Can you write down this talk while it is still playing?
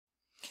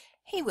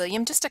Hey,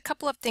 William, just a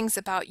couple of things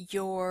about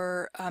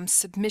your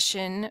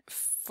submission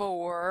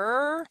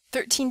for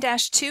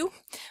 13-2.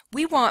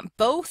 We want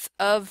both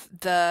of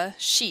the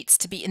sheets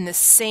to be in the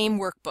same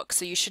workbook.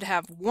 So you should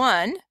have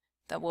one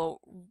that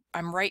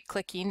I'm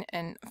right-clicking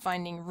and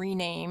finding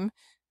rename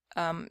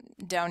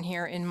down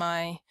here in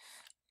my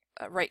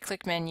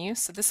right-click menu.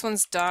 So this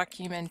one's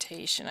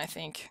documentation, I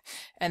think.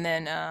 And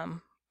then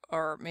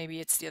or maybe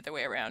it's the other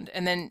way around.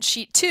 And then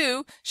sheet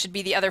 2 should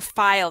be the other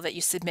file that you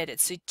submitted.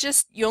 So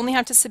you only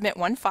have to submit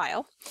one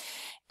file.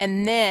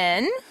 And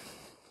then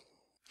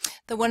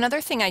the one other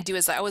thing I do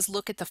is I always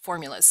look at the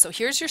formulas. So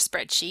here's your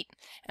spreadsheet,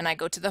 and I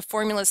go to the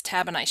formulas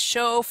tab and I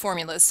show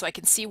formulas so I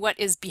can see what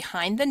is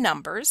behind the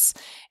numbers.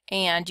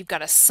 And you've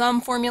got a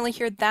sum formula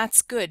here.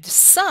 That's good.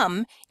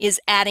 Sum is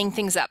adding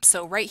things up.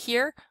 So right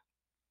here,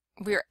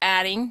 we're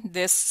adding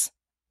this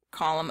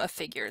column of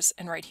figures,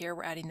 and right here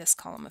we're adding this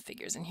column of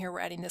figures, and here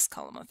we're adding this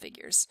column of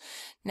figures.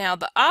 Now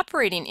the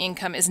operating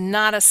income is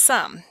not a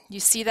sum. You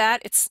see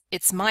that?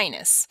 It's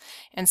minus.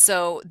 And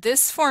so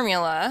this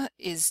formula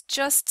is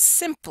just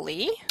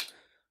simply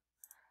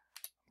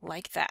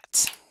like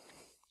that.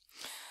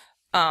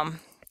 And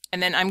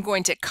then I'm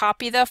going to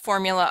copy the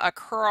formula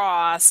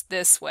across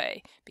this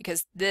way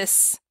because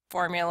this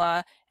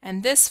formula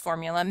and this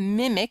formula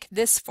mimic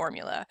this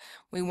formula.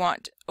 We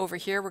want over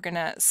here, we're going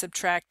to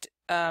subtract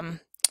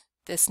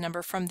this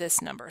number from this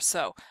number.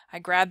 So I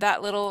grab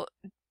that little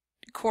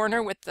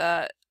corner with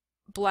the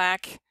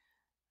black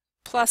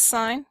plus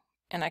sign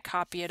and I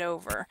copy it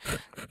over.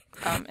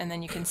 And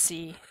then you can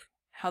see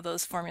how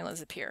those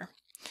formulas appear.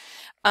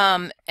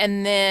 And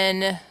then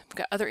we've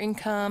got other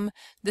income.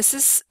 This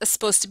is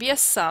supposed to be a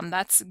sum.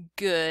 That's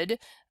good.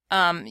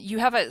 You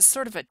have a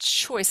sort of a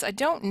choice. I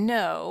don't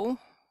know.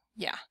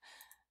 Yeah.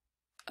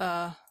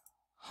 I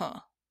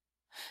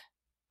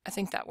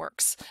think that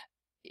works.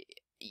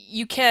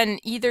 You can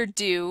either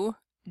do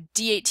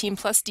D18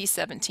 plus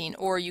D17,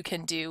 or you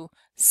can do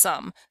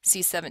sum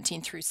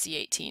C17 through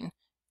C18.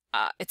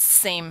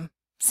 It's the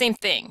same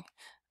thing,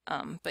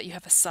 but you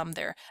have a sum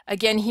there.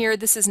 Again, here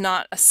this is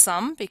not a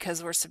sum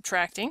because we're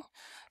subtracting,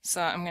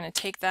 so I'm going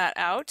to take that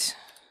out,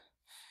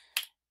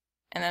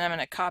 and then I'm going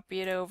to copy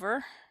it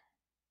over.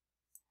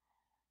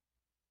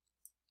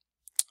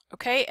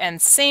 Okay, and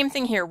same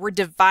thing here, we're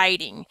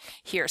dividing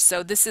here.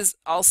 So this is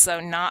also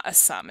not a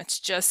sum, it's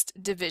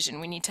just division.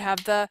 We need to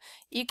have the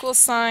equal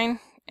sign,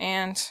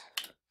 and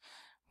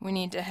we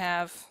need to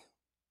have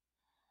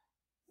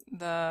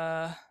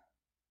the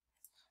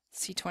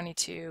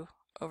C22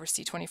 over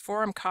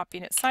C24. I'm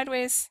copying it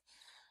sideways.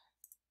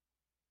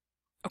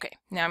 Okay,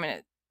 now I'm going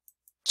to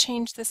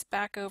change this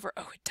back over.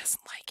 Oh, it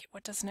doesn't like it.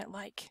 What doesn't it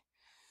like?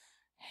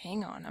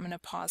 Hang on, I'm going to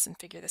pause and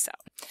figure this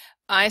out.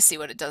 I see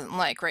what it doesn't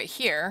like right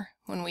here.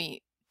 When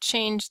we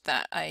changed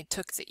that, I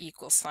took the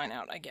equal sign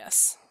out, I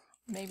guess.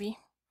 Maybe.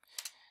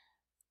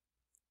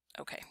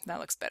 Okay, that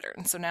looks better.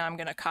 And so now I'm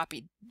going to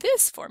copy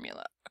this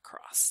formula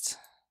across.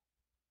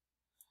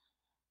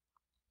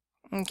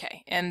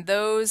 Okay, and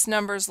those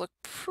numbers look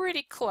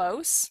pretty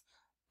close.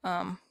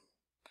 I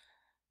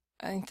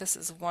think this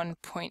is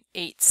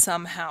 1.8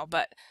 somehow,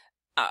 but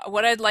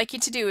what I'd like you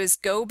to do is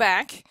go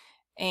back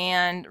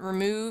and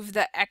remove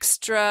the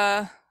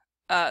extra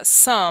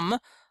sum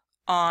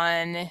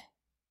on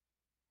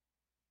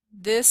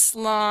this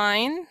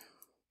line,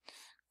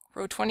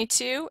 row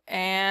 22,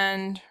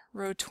 and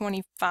row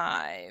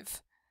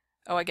 25.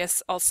 Oh, I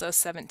guess also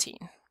 17.